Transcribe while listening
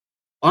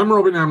I'm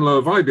Robin Amler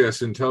of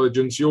IBS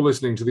Intelligence. You're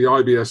listening to the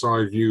IBS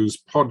iViews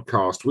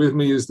podcast. With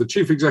me is the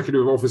Chief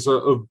Executive Officer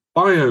of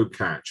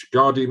BioCatch,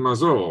 Gadi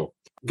Mazur. I'm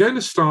going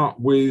to start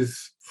with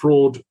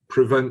fraud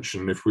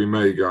prevention, if we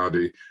may,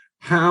 Gadi.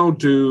 How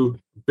do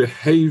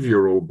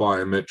behavioural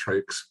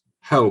biometrics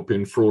help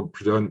in fraud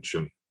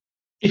prevention?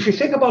 If you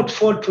think about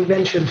fraud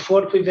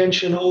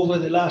prevention over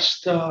the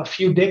last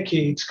few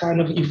decades kind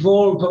of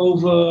evolved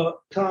over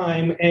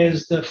time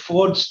as the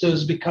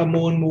fraudsters become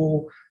more and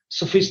more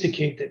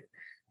sophisticated.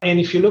 And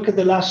if you look at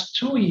the last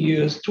 2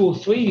 or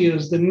 3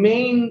 years, the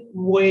main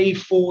way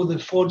for the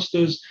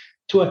fraudsters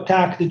to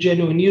attack the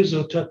genuine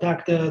user, to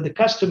attack the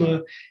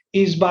customer,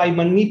 is by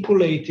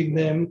manipulating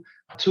them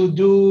to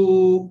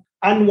do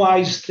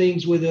unwise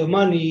things with their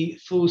money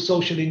through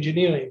social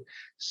engineering.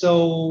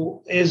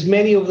 So as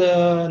many of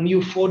the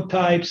new fraud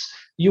types,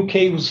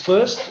 UK was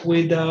first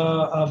with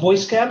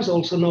voice scams,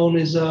 also known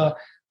as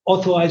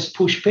authorised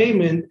push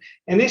payment.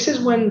 And this is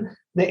when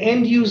the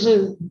end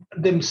user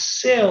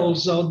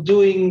themselves are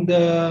doing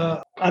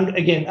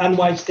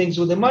unwise things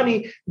with the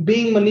money,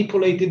 being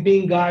manipulated,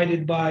 being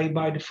guided by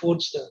the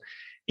fraudster.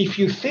 If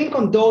you think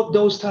on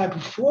those type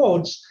of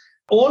frauds,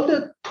 all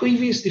the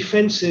previous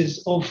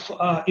defenses of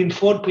in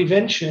fraud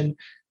prevention,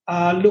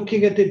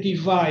 looking at the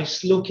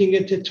device, looking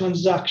at the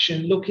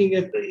transaction, looking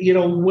at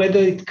whether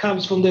it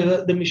comes from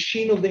the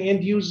machine of the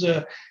end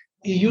user,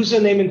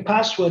 username and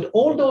password,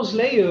 all those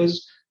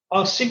layers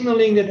are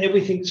signaling that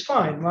everything is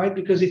fine, right?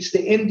 Because it's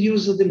the end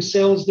user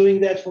themselves doing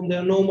that from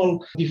their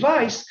normal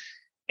device.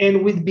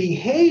 And with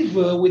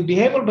behavioral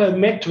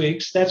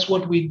biometrics, that's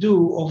what we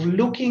do, of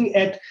looking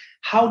at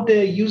how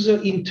the user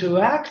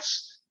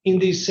interacts in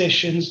these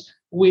sessions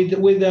with a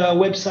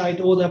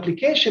website or the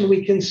application.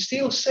 We can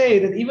still say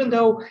that even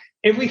though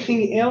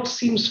everything else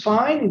seems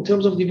fine in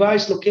terms of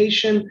device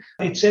location,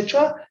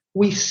 etc.,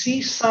 we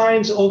see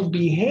signs of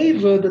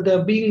behavior that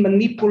are being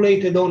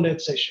manipulated on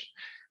that session.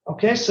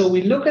 Okay, so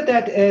we look at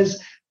that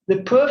as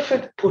the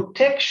perfect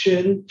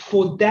protection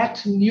for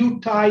that new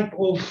type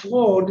of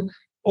fraud,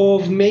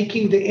 of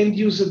making the end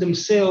user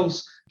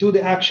themselves do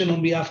the action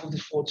on behalf of the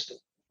fraudster.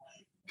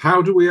 How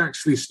do we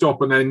actually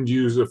stop an end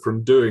user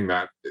from doing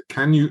that?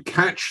 Can you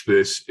catch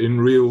this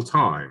in real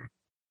time?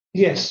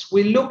 Yes,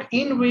 we look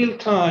in real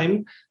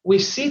time. We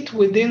sit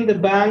within the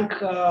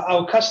bank,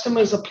 our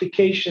customers'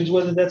 applications,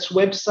 whether that's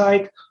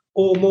website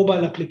or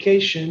mobile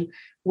application.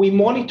 We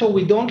monitor,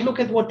 we don't look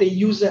at what the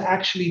user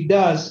actually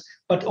does,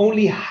 but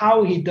only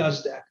how he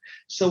does that.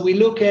 So we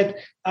look at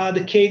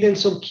the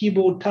cadence of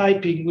keyboard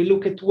typing, we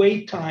look at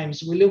wait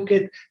times, we look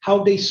at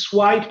how they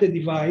swipe the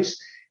device.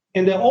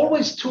 And there are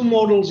always two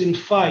models in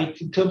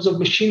fight in terms of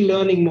machine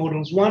learning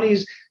models. One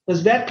is,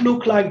 does that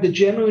look like the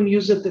genuine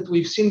user that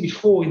we've seen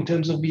before in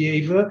terms of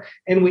behavior?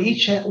 And we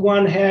each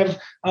one have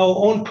our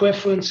own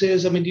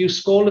preferences. I mean, do you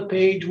scroll a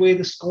page with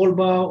the scroll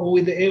bar or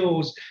with the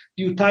arrows?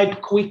 Do you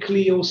type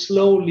quickly or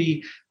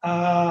slowly?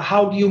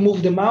 How do you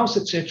move the mouse,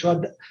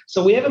 etc.?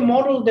 So we have a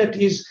model that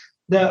is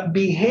the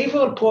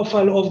behavioral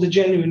profile of the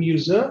genuine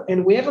user,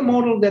 and we have a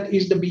model that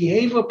is the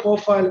behavioral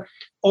profile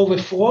of a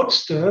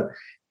fraudster.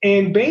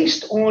 And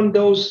based on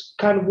those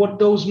what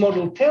those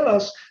models tell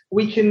us,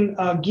 we can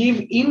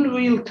give in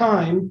real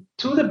time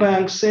to the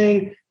bank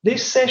saying,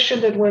 this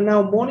session that we're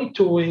now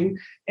monitoring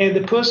and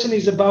the person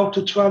is about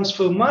to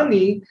transfer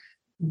money,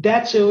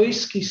 that's a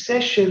risky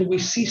session. We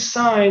see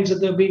signs that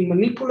they're being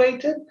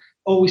manipulated,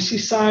 or we see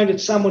signs that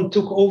someone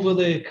took over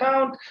the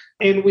account.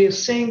 And we're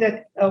saying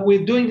that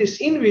we're doing this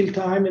in real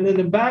time, and then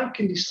the bank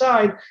can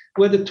decide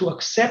whether to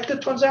accept the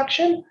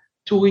transaction,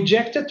 to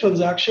reject the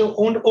transaction,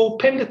 or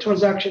pen the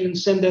transaction and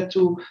send that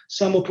to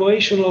some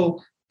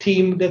operational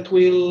team that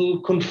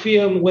will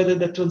confirm whether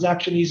the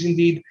transaction is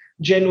indeed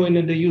genuine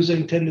and the user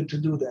intended to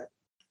do that.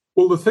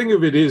 Well, the thing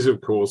of it is,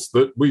 of course,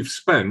 that we've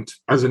spent,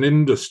 as an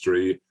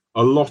industry,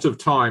 a lot of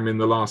time in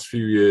the last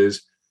few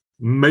years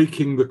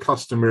making the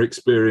customer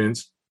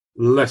experience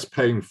less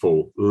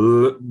painful,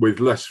 with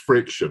less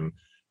friction,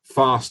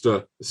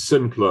 faster,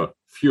 simpler,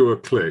 fewer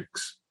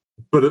clicks.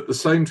 But at the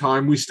same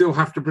time, we still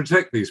have to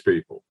protect these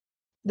people.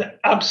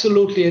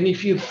 Absolutely. And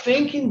if you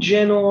think in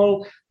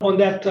general on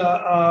that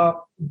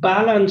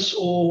balance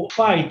or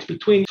fight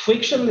between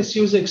frictionless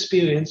user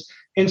experience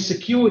and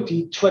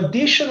security,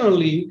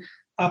 traditionally,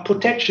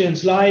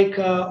 protections like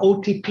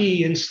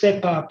OTP and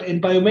step up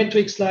and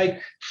biometrics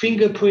like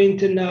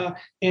fingerprint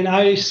and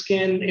iris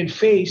scan and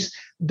face,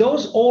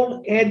 those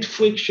all add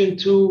friction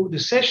to the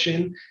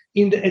session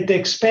at the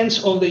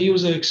expense of the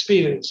user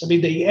experience. I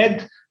mean, they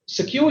add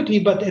security,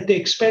 but at the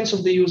expense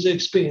of the user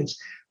experience.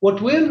 What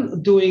we're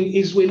doing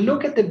is we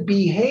look at the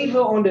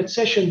behavior on that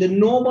session, the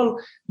normal,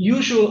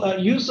 usual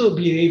user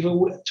behavior,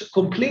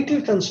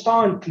 completely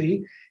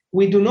transparently.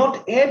 We do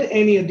not add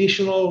any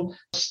additional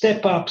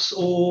step-ups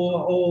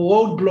or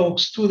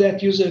roadblocks to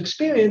that user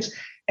experience.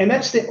 And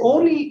that's the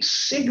only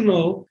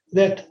signal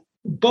that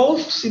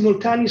both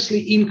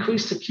simultaneously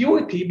increase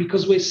security,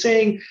 because we're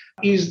saying,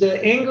 is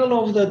the angle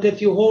of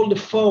that you hold the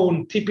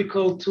phone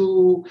typical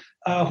to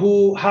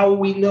how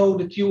we know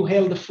that you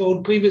held the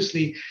phone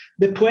previously?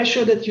 The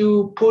pressure that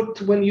you put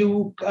when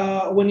you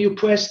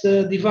press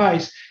the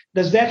device,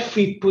 does that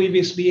fit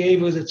previous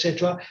behaviors,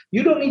 etc.?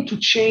 You don't need to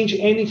change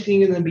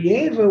anything in the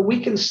behavior.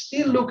 We can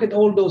still look at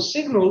all those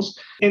signals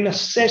and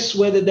assess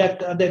whether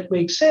that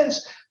makes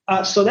sense.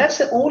 So that's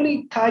the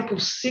only type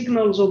of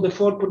signals of the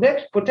fraud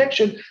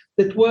protection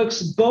that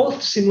works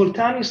both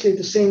simultaneously at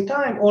the same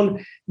time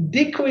on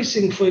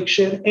decreasing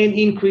friction and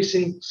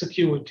increasing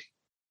security.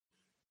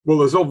 Well,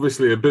 there's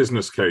obviously a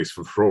business case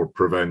for fraud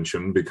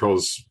prevention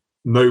because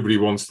nobody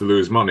wants to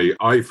lose money.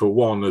 I, for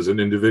one, as an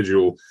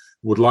individual,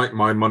 would like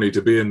my money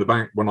to be in the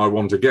bank when I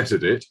want to get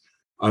at it.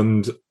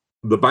 And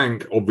the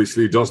bank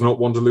obviously does not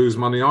want to lose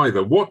money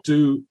either. What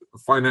do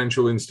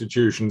financial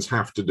institutions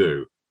have to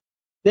do?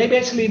 They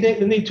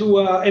need to,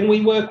 and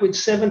we work with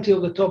 70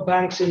 of the top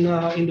banks in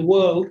the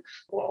world.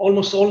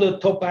 Almost all the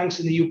top banks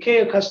in the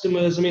UK are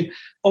customers. I mean,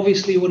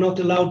 obviously, we're not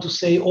allowed to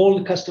say all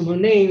the customer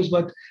names,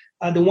 but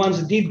the ones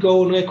that did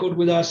go on record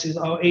with us is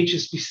our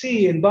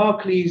HSBC and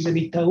Barclays and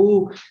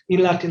Itaú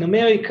in Latin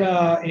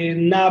America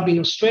and NAB in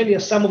Australia.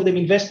 Some of them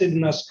invested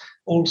in us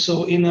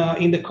also in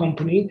the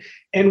company.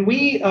 And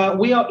we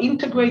are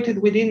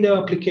integrated within their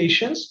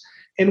applications,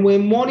 and we're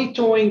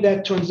monitoring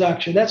that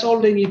transaction. That's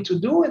all they need to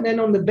do. And then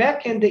on the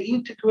back end, they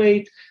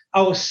integrate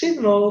our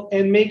signal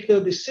and make their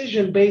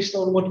decision based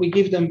on what we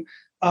give them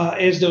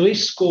as the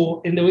risk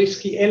score and the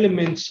risky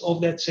elements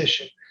of that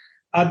session.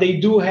 They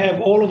do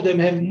have, all of them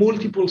have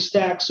multiple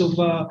stacks of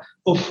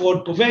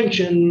fraud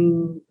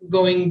prevention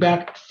going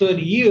back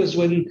 30 years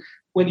when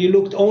you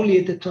looked only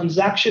at the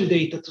transaction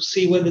data to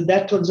see whether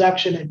that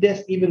transaction at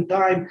that given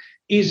time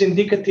is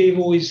indicative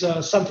or is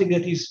something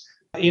that is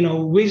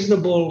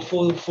reasonable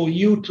for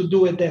you to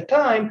do at that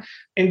time.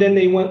 And then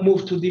they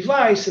move to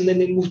device, and then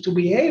they move to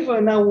behavior.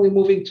 And now we're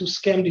moving to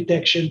scam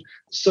detection.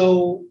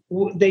 So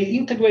they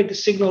integrate the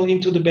signal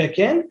into the back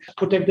end,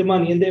 protect the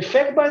money. And the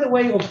effect, by the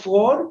way, of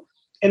fraud,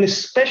 and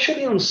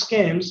especially on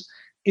scams,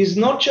 is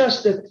not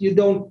just that you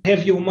don't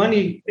have your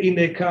money in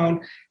the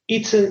account.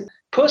 It's a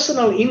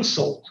personal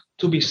insult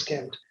to be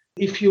scammed.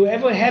 If you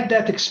ever had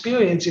that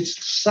experience,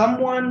 it's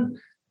someone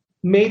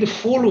made a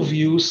fool of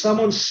you,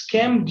 someone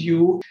scammed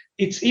you.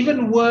 It's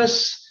even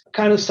worse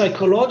kind of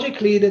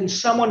psychologically than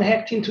someone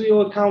hacked into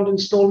your account and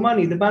stole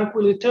money. The bank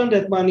will return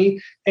that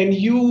money and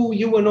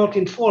you were not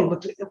in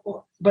fault.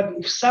 But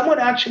if someone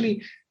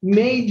actually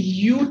made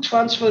you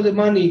transfer the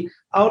money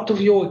out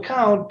of your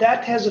account,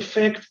 that has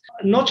effect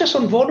not just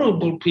on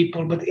vulnerable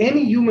people, but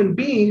any human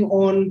being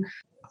on,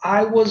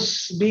 I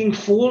was being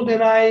fooled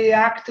and I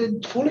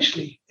acted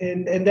foolishly.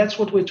 And that's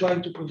what we're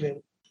trying to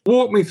prevent.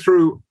 Walk me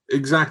through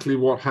exactly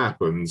what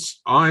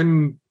happens.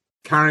 I'm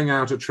carrying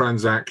out a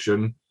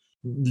transaction.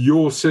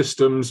 Your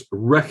systems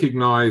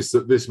recognize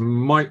that this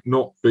might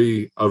not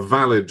be a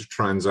valid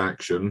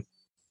transaction.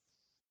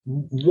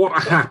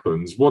 What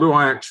happens? What do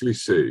I actually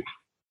see?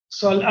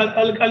 So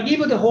I'll give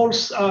you the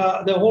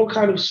whole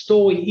kind of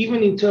story,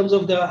 even in terms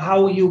of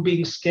how you're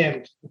being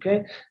scammed.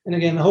 Okay, and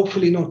again,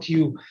 hopefully not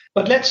you,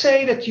 but let's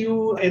say that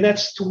you, and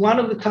that's one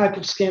of the type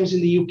of scams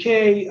in the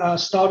UK,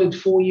 started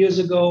 4 years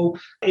ago.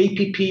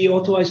 APP,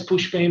 authorized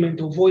push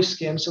payment, or voice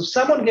scam. So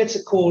someone gets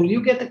a call,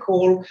 you get a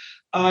call,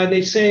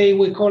 they say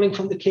we're calling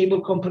from the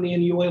cable company,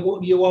 and you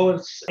owe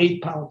us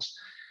 £8.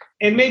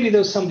 And maybe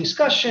there's some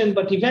discussion,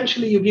 but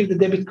eventually you give the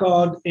debit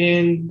card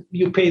and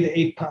you pay the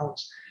 £8.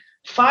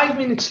 5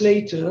 minutes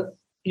later,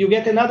 you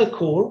get another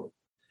call,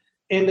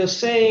 and they're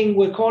saying,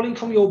 we're calling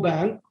from your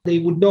bank. They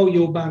would know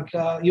your bank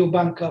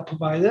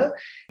provider.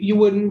 You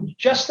were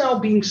just now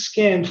being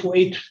scammed for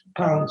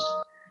 £8.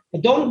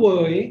 But don't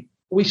worry,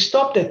 we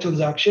stopped that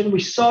transaction.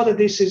 We saw that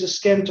this is a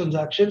scam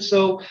transaction,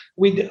 so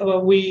you didn't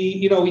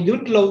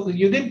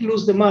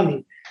lose the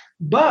money.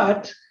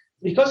 But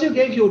because you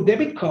gave your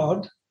debit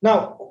card,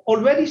 now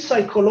already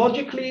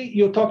psychologically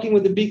you're talking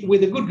with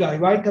a good guy,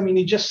 right? I mean,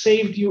 he just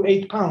saved you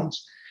 £8.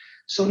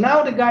 So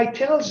now the guy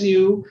tells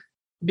you,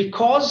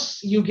 because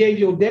you gave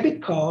your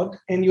debit card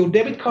and your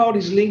debit card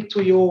is linked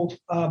to your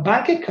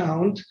bank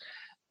account,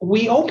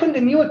 we opened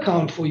a new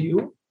account for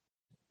you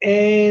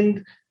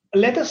and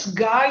let us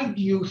guide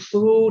you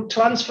through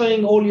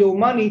transferring all your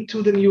money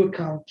to the new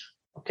account.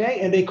 Okay,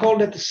 and they call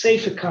that a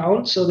safe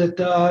account, so that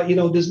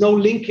there's no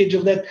linkage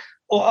of that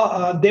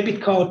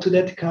debit card to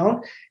that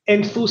account.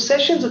 And through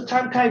sessions that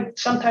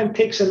sometimes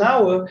takes an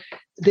hour,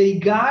 they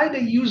guide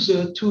a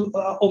user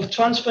of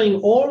transferring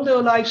all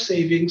their life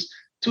savings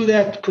to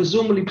that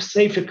presumably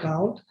safe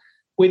account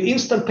with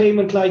instant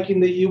payment. Like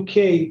in the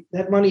UK,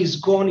 that money is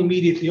gone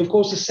immediately. Of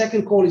course, the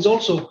second call is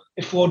also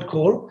a fraud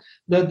call.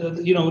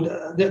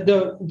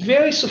 They're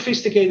very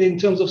sophisticated in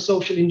terms of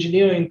social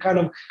engineering, kind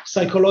of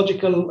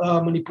psychological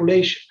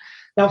manipulation.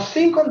 Now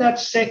think on that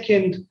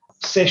second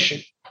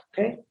session.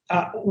 Okay,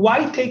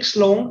 why it takes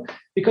long?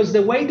 Because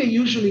the way they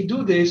usually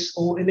do this,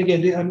 and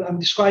again, I'm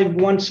describing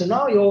one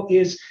scenario,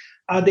 is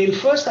they'll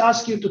first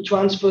ask you to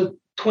transfer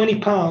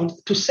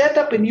 £20 to set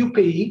up a new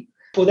payee.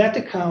 for that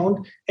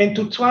account and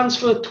to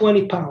transfer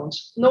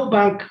 £20. No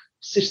bank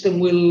system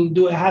will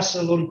do a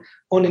hassle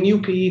on an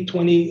UPE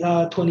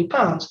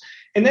 £20.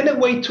 And then they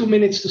wait 2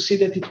 minutes to see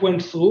that it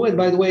went through. And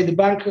by the way, the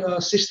bank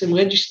system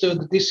registered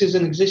that this is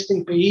an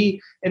existing PE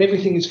and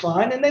everything is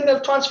fine. And then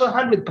they'll transfer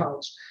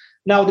 £100.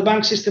 Now the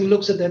bank system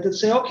looks at that and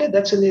say, okay,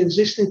 that's an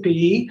existing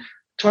PE,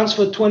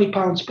 transfer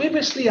 £20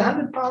 previously,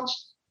 £100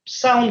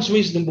 sounds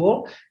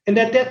reasonable, and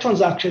that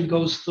transaction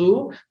goes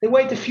through. They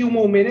wait a few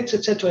more minutes,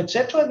 etc.,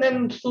 and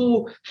then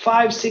through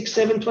 5, 6,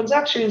 7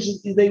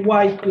 transactions, they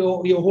wipe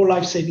your whole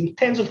life saving,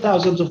 tens of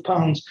thousands of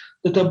pounds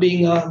that are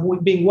being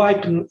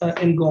wiped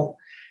and gone.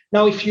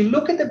 Now, if you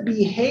look at the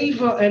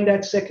behavior in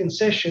that second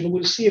session,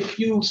 we'll see a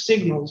few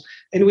signals,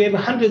 and we have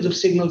hundreds of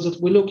signals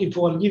that we're looking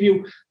for. I'll give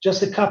you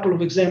just a couple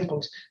of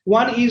examples.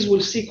 One is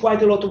we'll see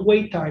quite a lot of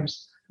wait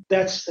times.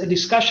 That's a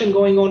discussion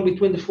going on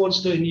between the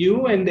fraudster and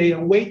you, and they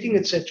are waiting,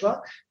 etc.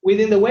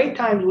 Within the wait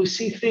time, we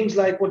see things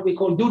like what we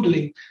call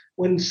doodling,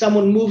 when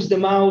someone moves the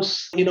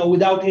mouse,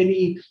 without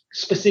any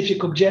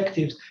specific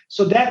objectives.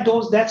 So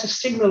that's a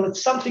signal that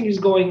something is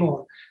going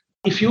on.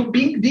 If you're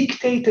being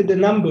dictated the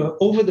number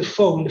over the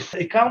phone,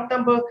 the account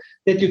number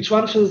that you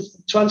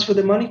transfer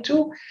the money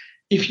to,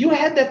 if you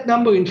had that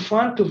number in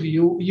front of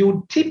you,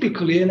 you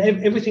typically, and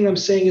everything I'm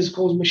saying is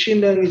called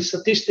machine learning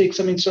statistics.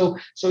 I mean, so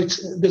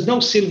there's no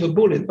silver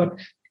bullet,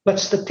 but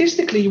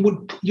statistically,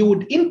 you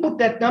would input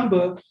that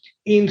number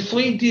in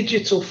 3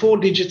 digits or 4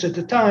 digits at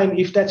a time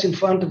if that's in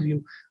front of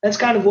you. That's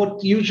kind of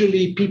what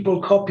usually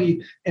people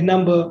copy a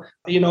number,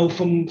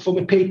 from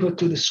a paper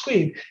to the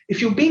screen.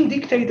 If you're being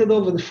dictated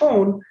over the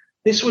phone,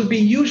 this will be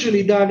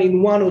usually done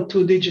in 1 or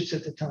 2 digits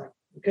at a time.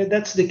 Okay,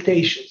 that's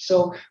dictation.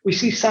 So we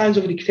see signs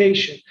of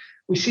dictation.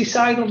 We see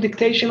sign of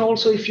dictation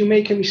also if you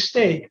make a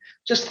mistake.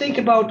 Just think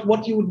about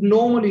what you would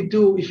normally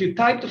do if you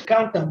typed the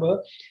account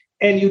number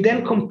and you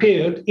then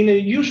compared. In a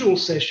usual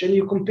session,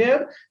 you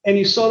compared and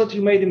you saw that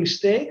you made a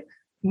mistake.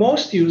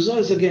 Most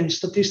users, again,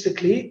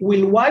 statistically,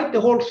 will wipe the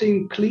whole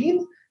thing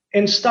clean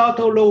and start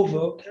all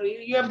over.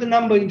 You have the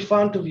number in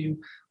front of you.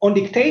 On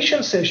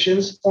dictation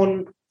sessions,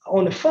 on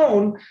a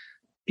phone,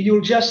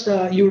 you'll just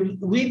you'll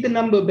read the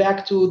number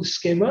back to the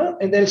scammer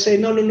and they'll say,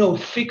 no,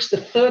 fix the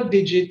third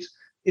digit.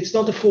 It's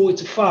not a 4,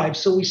 it's a 5.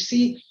 So we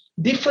see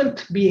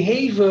different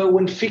behavior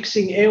when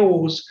fixing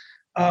errors,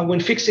 when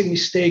fixing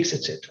mistakes,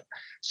 etc.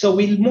 So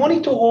we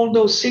monitor all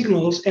those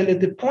signals. And at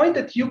the point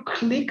that you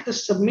click the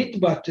submit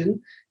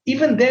button,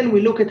 even then we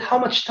look at how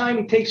much time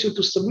it takes you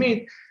to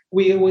submit.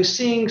 We're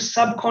seeing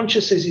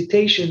subconscious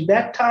hesitation.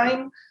 That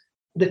time,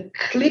 the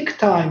click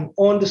time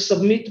on the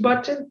submit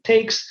button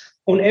takes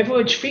on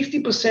average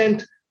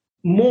 50%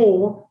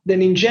 more than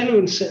in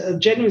genuine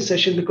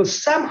session,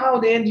 because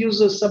somehow the end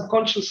user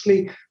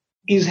subconsciously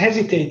is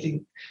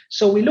hesitating.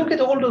 So we look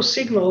at all those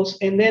signals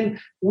and then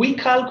we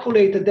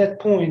calculate at that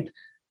point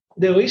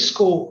the risk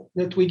score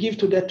that we give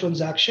to that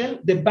transaction.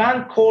 The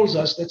bank calls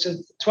us, that's a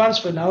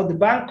transfer now, the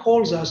bank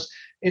calls us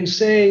and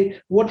say,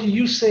 what do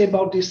you say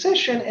about this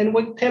session? And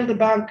we tell the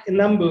bank a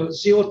number,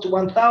 0 to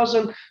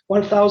 1,000.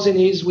 1,000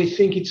 is we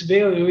think it's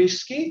very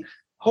risky.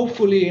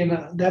 Hopefully,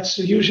 and that's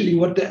usually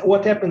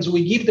what happens.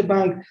 We give the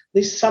bank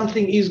this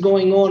something is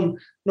going on,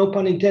 no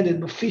pun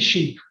intended, but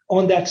fishy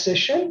on that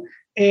session,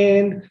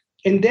 and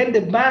then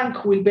the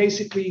bank will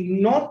basically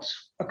not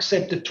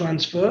accept the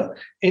transfer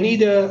and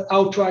either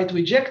outright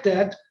reject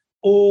that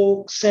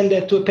or send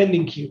that to a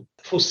pending queue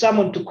for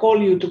someone to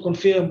call you to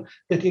confirm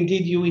that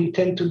indeed you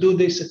intend to do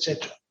this,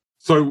 etc.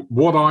 So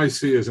what I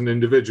see as an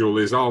individual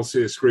is I'll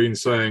see a screen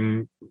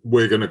saying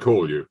we're going to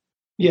call you.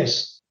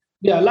 Yes.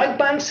 Yeah, like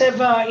banks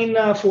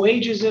have for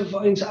ages.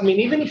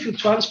 Even if you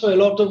transfer a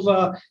lot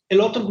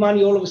of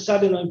money all of a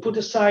sudden and put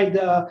aside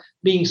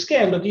being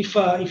scammed, but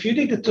if you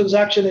did a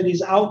transaction that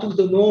is out of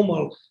the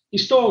normal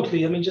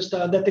historically,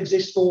 that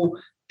exists for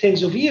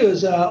tens of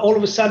years, all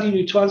of a sudden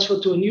you transfer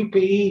to a new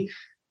PE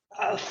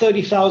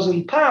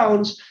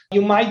 £30,000,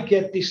 you might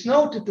get this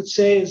note that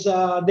says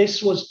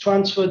this was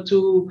transferred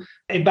to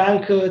a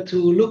banker to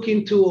look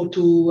into or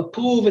to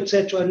approve,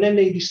 etc. And then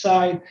they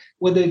decide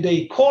whether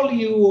they call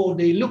you or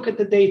they look at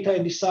the data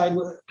and decide.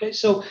 Okay,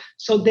 so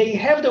they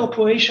have the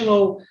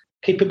operational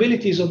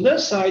capabilities on their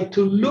side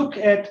to look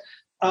at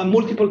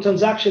multiple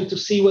transactions to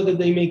see whether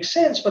they make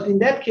sense. But in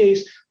that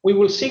case, we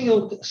will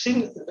signal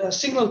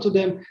to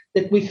them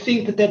that we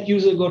think that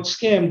user got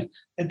scammed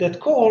at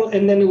that call,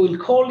 and then we will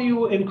call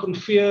you and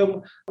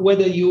confirm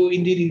whether you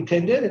indeed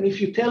intended. And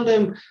if you tell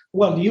them,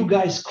 well, you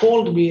guys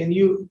called me, and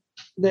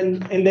then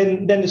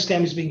the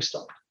scam is being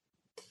stopped.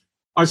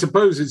 I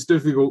suppose it's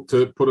difficult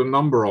to put a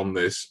number on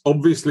this.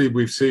 Obviously,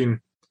 we've seen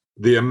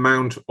the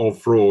amount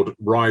of fraud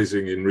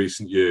rising in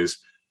recent years.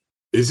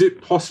 Is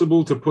it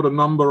possible to put a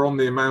number on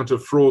the amount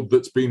of fraud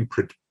that's been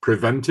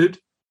prevented?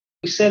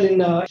 We sell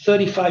in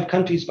 35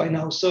 countries by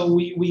now, so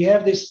we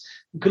have this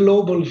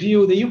global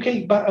view. The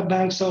UK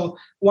banks are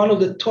one of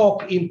the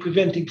top in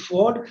preventing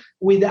fraud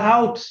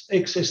without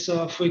excess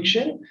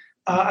friction.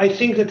 I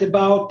think that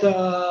about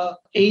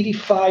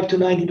 85 to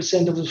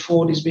 90% of the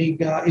fraud is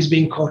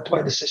being caught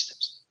by the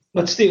systems.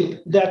 But still,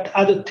 that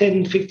other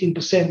 10,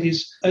 15%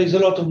 is a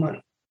lot of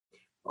money.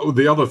 Oh,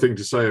 the other thing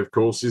to say, of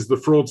course, is the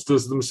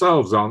fraudsters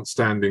themselves aren't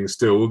standing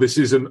still. This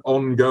is an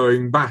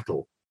ongoing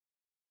battle.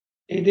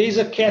 It is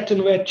a cat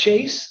and rat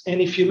chase.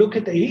 And if you look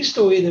at the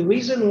history, the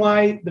reason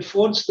why the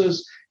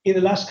fraudsters in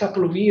the last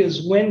couple of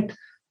years went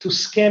to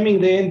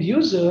scamming the end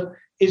user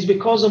is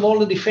because of all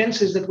the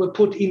defenses that were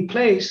put in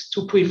place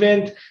to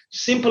prevent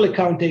simple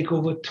account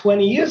takeover.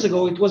 20 years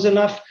ago, it was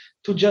enough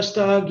to just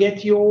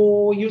get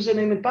your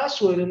username and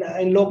password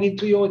and log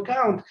into your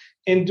account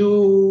and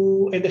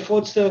the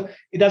fraudster,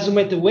 it doesn't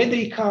matter where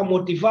they come,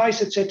 what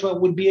device, etc.,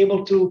 would be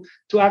able to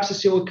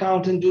access your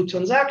account and do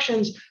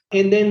transactions.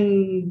 And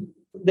then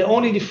the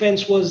only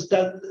defense was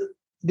that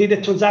did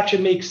the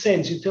transaction make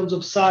sense in terms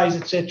of size,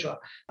 etc.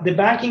 The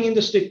banking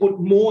industry put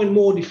more and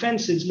more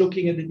defenses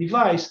looking at the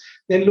device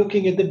than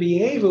looking at the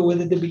behavior,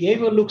 whether the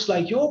behavior looks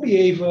like your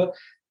behavior,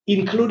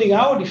 including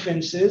our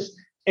defenses.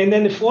 And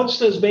then the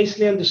fraudsters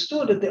basically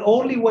understood that the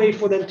only way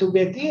for them to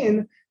get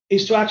in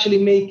is to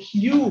actually make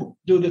you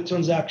do the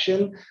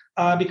transaction,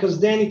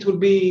 because then it will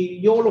be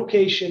your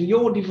location,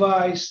 your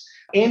device,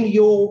 and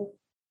your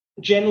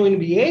genuine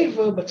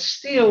behavior. But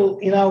still,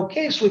 in our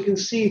case, we can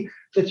see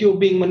that you're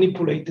being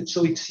manipulated.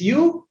 So it's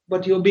you,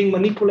 but you're being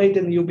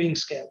manipulated and you're being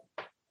scammed.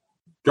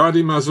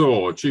 Gadi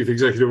Mazur, Chief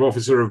Executive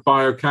Officer of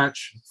BioCatch,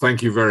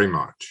 thank you very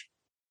much.